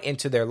invite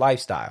into their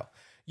lifestyle.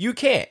 You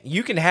can't.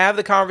 You can have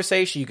the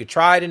conversation, you could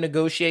try to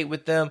negotiate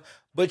with them,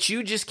 but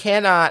you just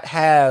cannot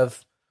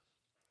have,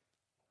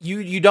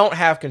 you don't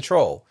have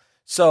control.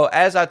 So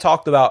as I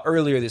talked about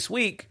earlier this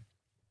week,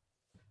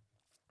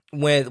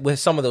 with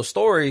some of those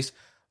stories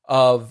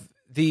of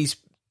these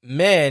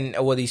men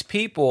or these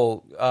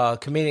people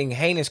committing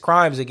heinous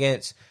crimes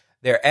against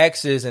their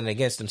exes and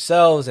against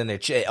themselves and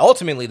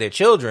ultimately their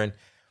children,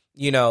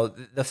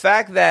 the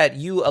fact that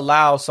you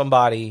allow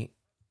somebody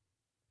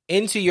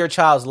into your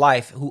child's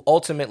life who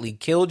ultimately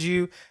killed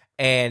you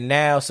and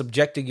now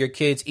subjecting your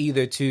kids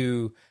either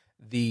to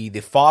the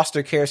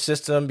foster care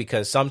system,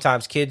 because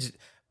sometimes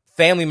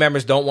family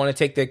members don't want to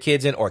take their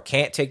kids in or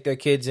can't take their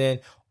kids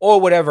in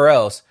or whatever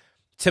else.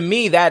 To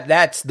me,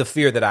 that's the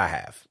fear that I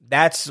have.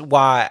 That's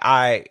why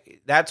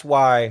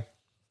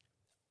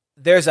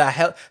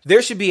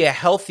there should be a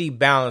healthy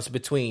balance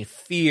between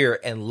fear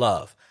and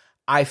love.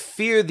 I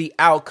fear the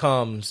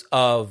outcomes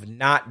of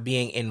not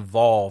being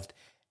involved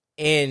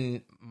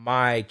in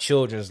my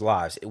children's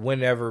lives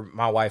whenever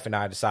my wife and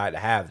I decide to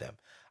have them.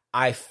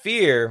 I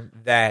fear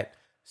that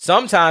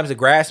sometimes the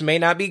grass may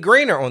not be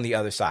greener on the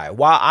other side.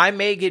 While I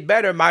may get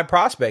better, my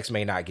prospects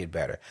may not get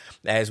better.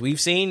 As we've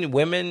seen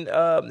women,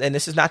 and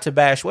this is not to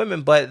bash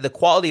women, but the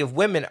quality of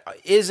women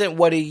isn't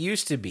what it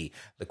used to be.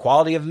 The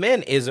quality of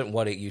men isn't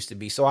what it used to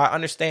be. So I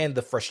understand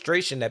the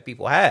frustration that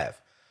people have.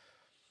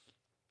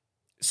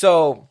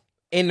 So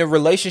in the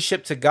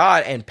relationship to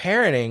God and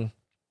parenting,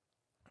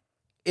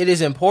 it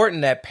is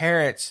important that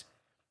parents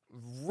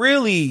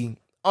really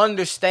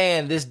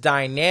understand this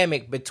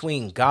dynamic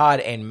between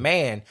God and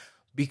man,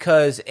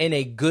 because in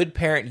a good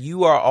parent,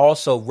 you are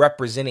also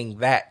representing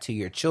that to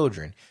your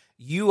children.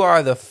 You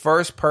are the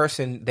first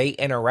person they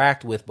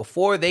interact with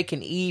before they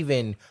can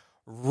even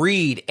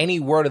read any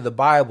word of the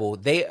Bible.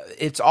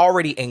 It's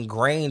already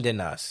ingrained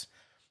in us.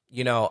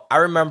 I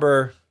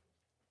remember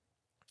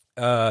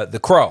The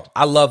Crow.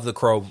 I love The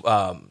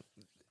Crow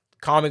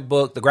comic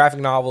book, the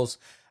graphic novels,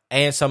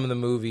 and some of the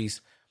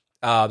movies.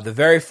 The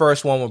very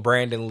first one with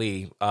Brandon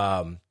Lee.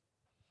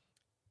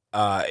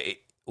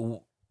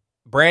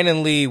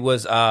 Brandon Lee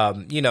was,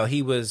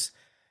 he was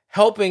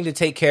helping to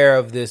take care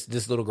of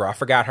this little girl. I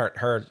forgot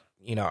her,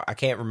 I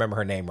can't remember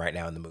her name right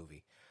now in the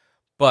movie.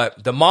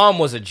 But the mom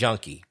was a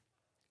junkie.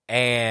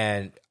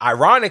 And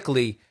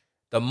ironically,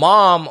 the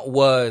mom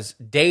was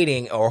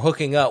dating or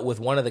hooking up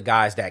with one of the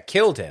guys that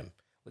killed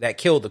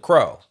the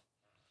Crow.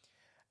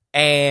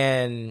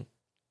 And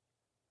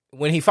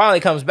when he finally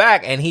comes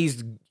back and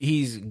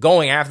he's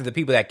going after the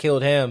people that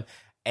killed him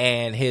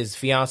and his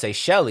fiance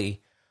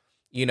Shelly,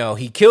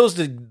 he kills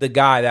the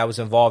guy that was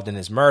involved in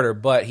his murder,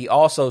 but he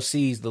also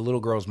sees the little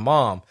girl's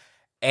mom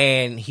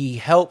and he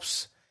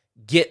helps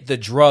get the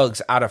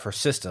drugs out of her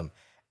system.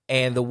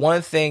 And the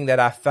one thing that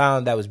I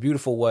found that was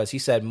beautiful was he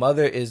said,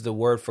 "Mother is the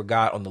word for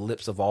God on the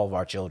lips of all of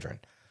our children."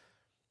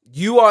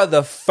 You are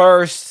the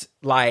first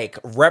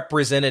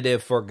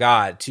representative for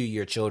God to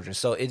your children.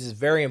 So it is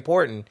very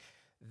important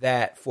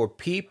that for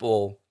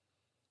people,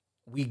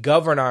 we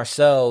govern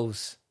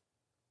ourselves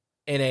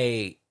in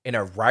a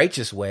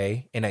righteous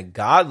way, in a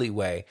godly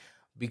way,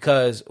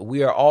 because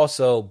we are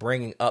also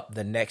bringing up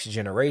the next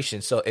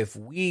generation. So if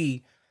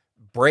we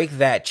break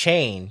that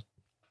chain,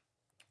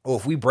 or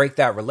if we break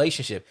that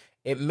relationship,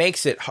 it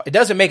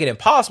doesn't make it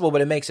impossible,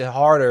 but it makes it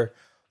harder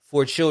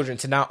for children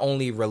to not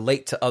only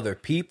relate to other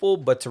people,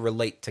 but to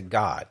relate to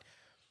God.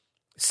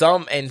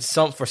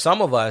 For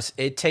some of us,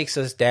 it takes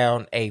us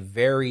down a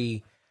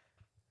very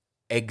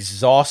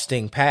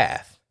exhausting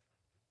path.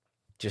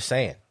 Just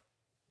saying.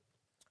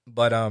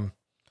 But I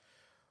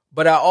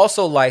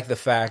also like the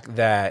fact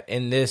that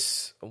in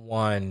this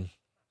one,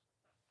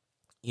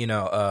 it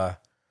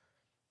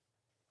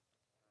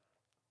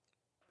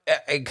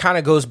kind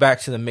of goes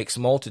back to the mixed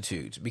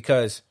multitudes,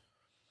 because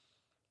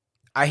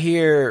I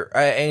hear,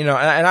 and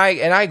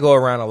I go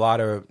around a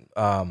lot of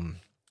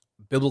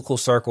biblical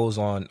circles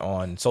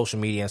on social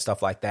media and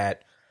stuff like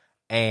that,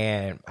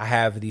 and I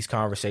have these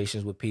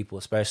conversations with people,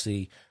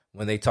 especially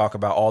when they talk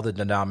about all the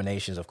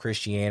denominations of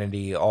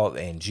Christianity,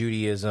 and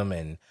Judaism,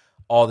 and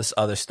all this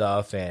other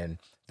stuff, and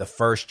the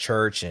first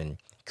church, and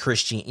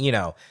Christian,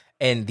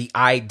 and the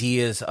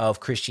ideas of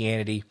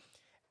Christianity.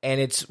 And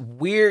it's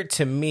weird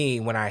to me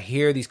when I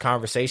hear these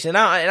conversations, and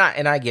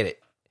I get it.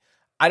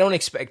 I don't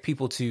expect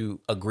people to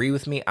agree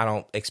with me. I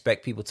don't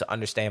expect people to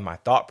understand my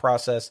thought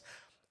process.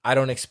 I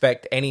don't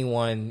expect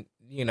anyone,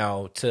 I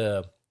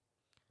don't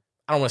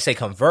want to say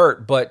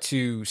convert, but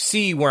to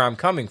see where I'm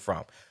coming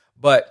from.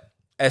 But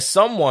as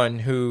someone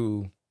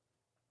who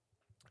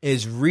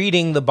is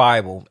reading the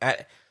Bible,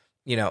 I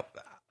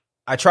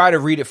try to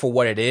read it for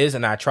what it is,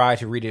 and I try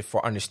to read it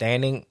for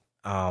understanding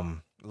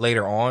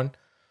later on.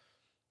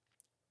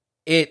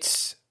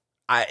 It's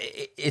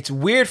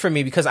weird for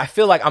me because I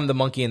feel like I'm the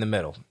monkey in the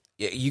middle.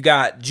 You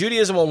got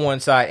Judaism on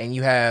one side and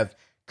you have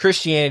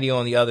Christianity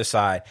on the other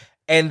side,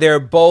 and they're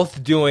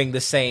both doing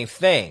the same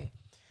thing.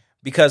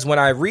 Because when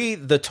I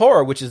read the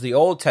Torah, which is the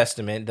Old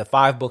Testament, the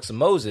 5 books of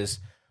Moses,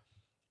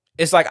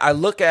 it's like I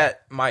look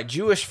at my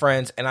Jewish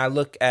friends and I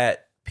look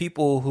at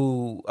people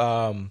who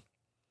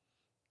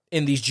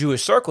in these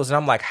Jewish circles, and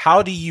I'm like,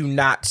 how do you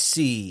not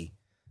see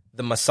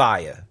the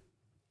Messiah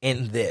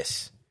in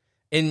this?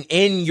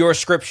 In your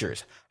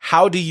scriptures,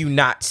 how do you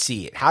not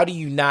see it? How do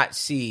you not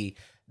see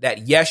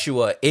that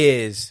Yeshua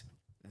is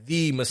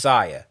the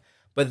Messiah?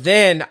 But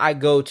then I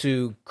go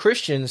to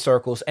Christian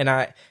circles and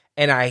I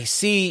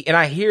see and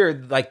I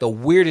hear like the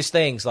weirdest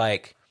things,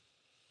 like,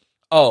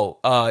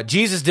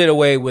 Jesus did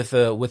away with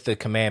the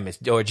commandments,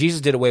 or Jesus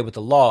did away with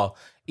the law,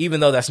 even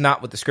though that's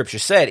not what the scripture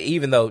said.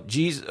 Even though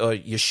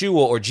Yeshua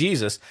or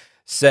Jesus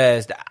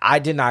says that I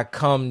did not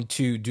come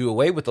to do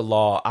away with the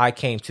law, I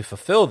came to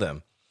fulfill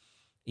them.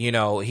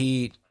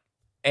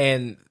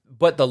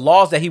 But the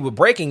laws that he was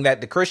breaking,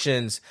 that the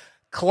Christians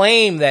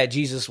claim that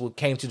Jesus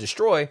came to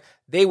destroy,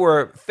 they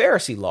were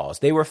Pharisee laws.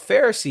 They were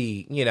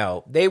Pharisee,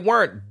 they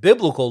weren't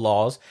biblical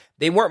laws.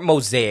 They weren't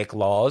Mosaic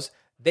laws.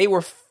 They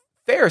were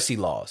Pharisee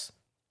laws.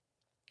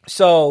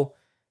 So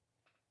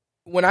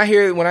when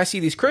I see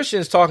these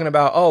Christians talking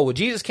about,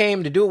 Jesus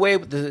came to do away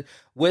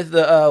with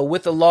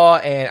the law,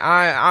 and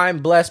I'm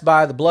blessed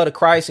by the blood of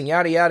Christ, and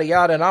yada yada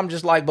yada, and I'm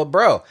just like, but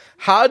bro,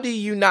 how do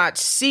you not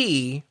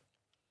see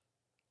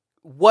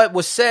what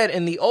was said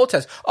in the Old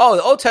Testament? Oh,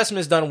 the Old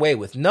Testament is done away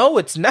with. No,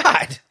 it's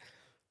not.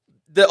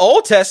 The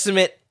Old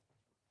Testament,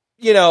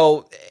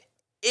 it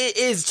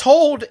is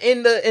told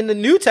in the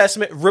New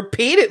Testament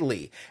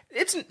repeatedly.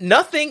 It's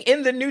nothing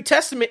in the New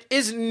Testament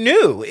is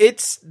new.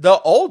 It's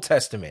the Old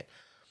Testament.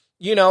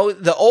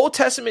 The Old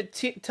Testament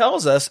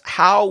tells us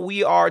how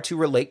we are to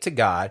relate to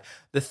God,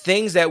 the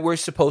things that we're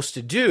supposed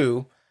to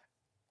do,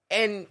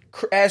 and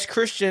as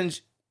Christians,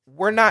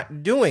 we're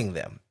not doing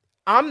them.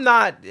 I'm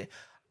not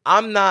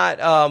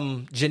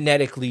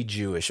genetically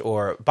Jewish,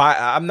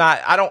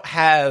 I don't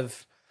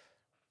have,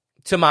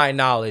 to my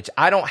knowledge,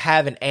 I don't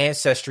have an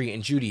ancestry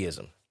in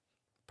Judaism.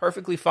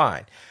 Perfectly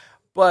fine.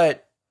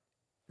 But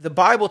the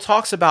Bible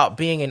talks about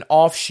being an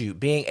offshoot,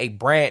 being a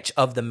branch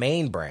of the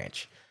main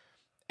branch.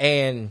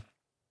 And,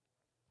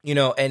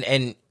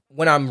 and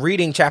when I'm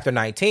reading chapter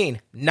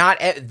 19,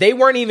 they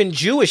weren't even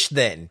Jewish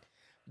then.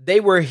 They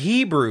were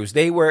Hebrews.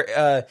 They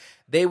were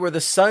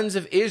the sons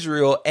of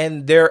Israel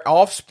and their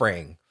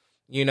offspring.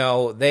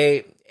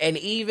 And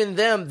even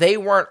them, they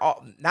weren't,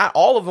 not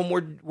all of them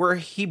were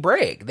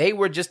Hebraic. They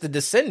were just the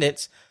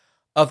descendants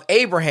of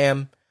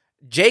Abraham,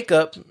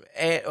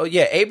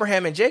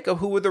 Abraham and Jacob,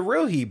 who were the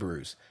real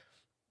Hebrews.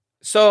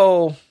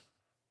 So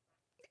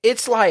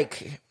it's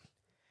like,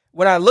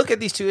 when I look at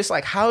these two, it's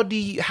like, how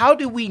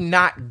do we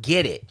not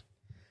get it?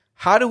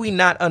 How do we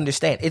not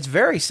understand? It's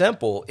very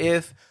simple.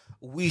 If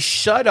we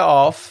shut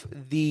off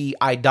the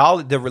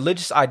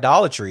religious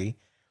idolatry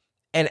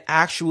and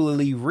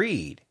actually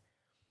read,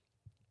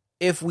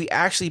 if we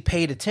actually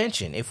paid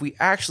attention, if we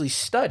actually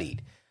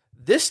studied,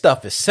 this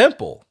stuff is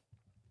simple.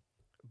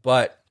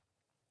 But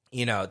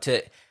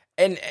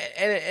and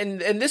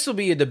this will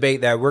be a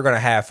debate that we're going to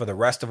have for the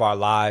rest of our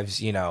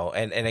lives,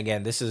 and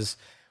again, this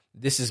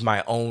is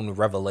my own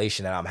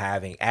revelation that I'm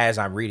having as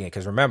I'm reading it.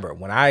 Because remember,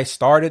 when I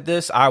started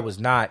this, I was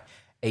not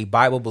a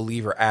Bible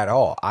believer at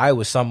all. I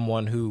was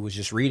someone who was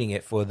just reading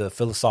it for the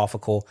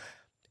philosophical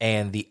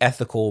and the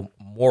ethical,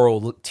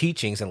 moral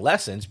teachings and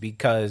lessons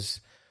because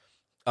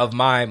of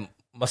my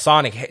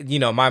Masonic,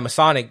 my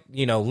Masonic,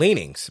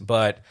 leanings,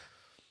 but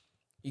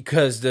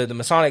because the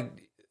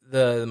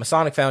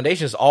Masonic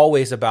Foundation is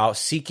always about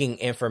seeking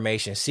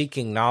information,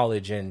 seeking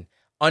knowledge, and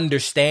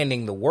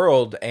understanding the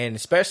world, and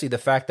especially the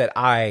fact that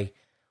I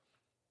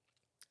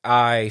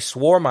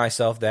swore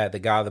myself that the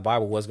God of the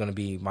Bible was going to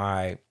be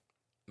my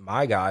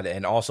God,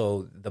 and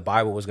also the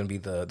Bible was going to be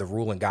the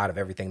ruling God of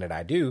everything that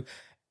I do.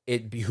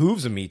 It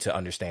behooves me to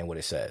understand what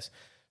it says.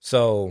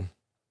 So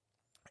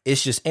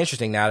it's just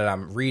interesting now that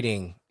I'm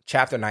reading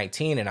chapter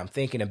 19 and I'm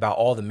thinking about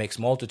all the mixed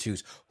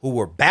multitudes who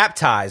were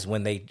baptized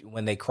when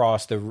they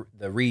crossed the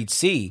Reed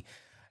Sea.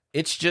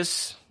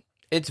 It's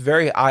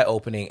very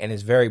eye-opening and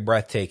it's very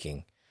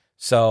breathtaking.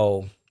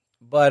 So,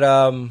 but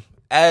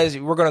as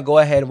we're going to go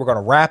ahead and we're going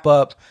to wrap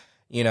up,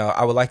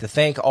 I would like to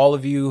thank all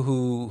of you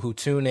who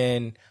tune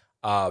in.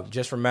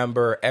 Just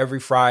remember,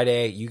 every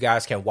Friday you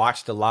guys can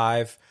watch the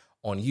live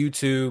on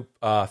YouTube,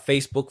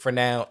 Facebook for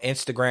now,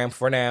 Instagram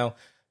for now.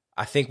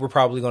 I think we're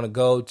probably going to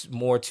go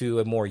more to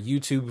a more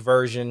YouTube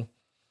version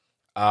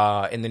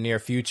in the near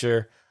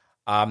future.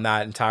 I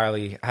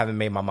haven't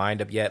made my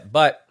mind up yet.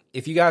 But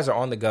if you guys are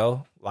on the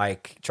go,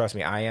 like, trust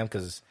me, I am,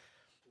 because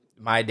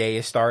my day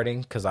is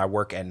starting because I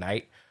work at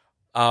night.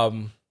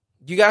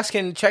 You guys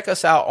can check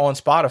us out on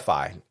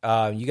Spotify.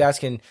 You guys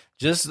can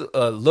just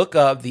look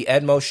up the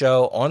Edmo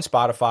Show on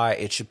Spotify.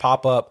 It should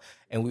pop up,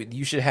 and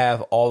you should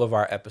have all of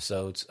our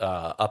episodes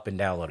up and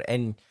downloaded.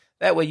 And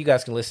that way you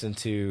guys can listen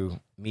to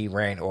me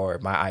rant or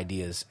my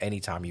ideas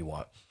anytime you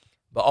want.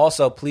 But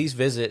also, please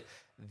visit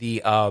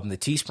the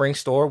Teespring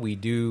store.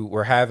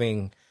 We're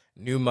having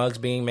new mugs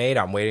being made.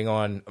 I'm waiting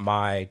on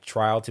my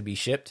trial to be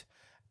shipped.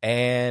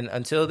 And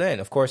until then,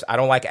 of course, I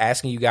don't like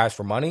asking you guys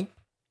for money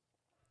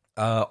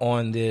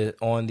on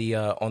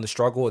the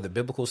struggle or the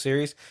biblical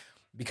series,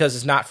 because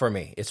it's not for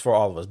me. It's for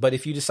all of us. But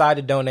if you decide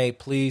to donate,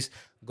 please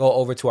go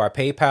over to our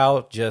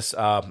PayPal. Just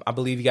I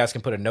believe you guys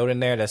can put a note in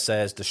there that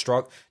says the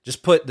struggle.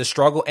 Just put the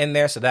struggle in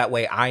there, so that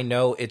way I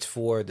know it's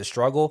for the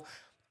struggle.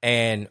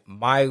 And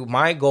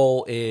my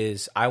goal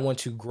is I want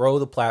to grow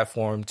the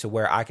platform to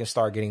where I can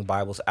start getting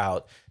Bibles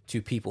out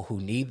to people who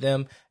need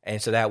them,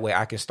 and so that way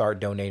I can start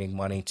donating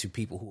money to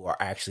people who are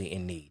actually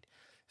in need.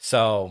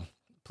 So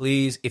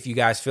please, if you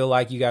guys feel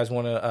like you guys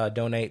want to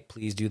donate,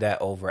 please do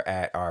that over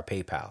at our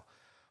PayPal.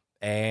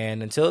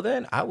 And until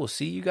then, I will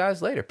see you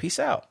guys later. Peace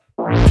out.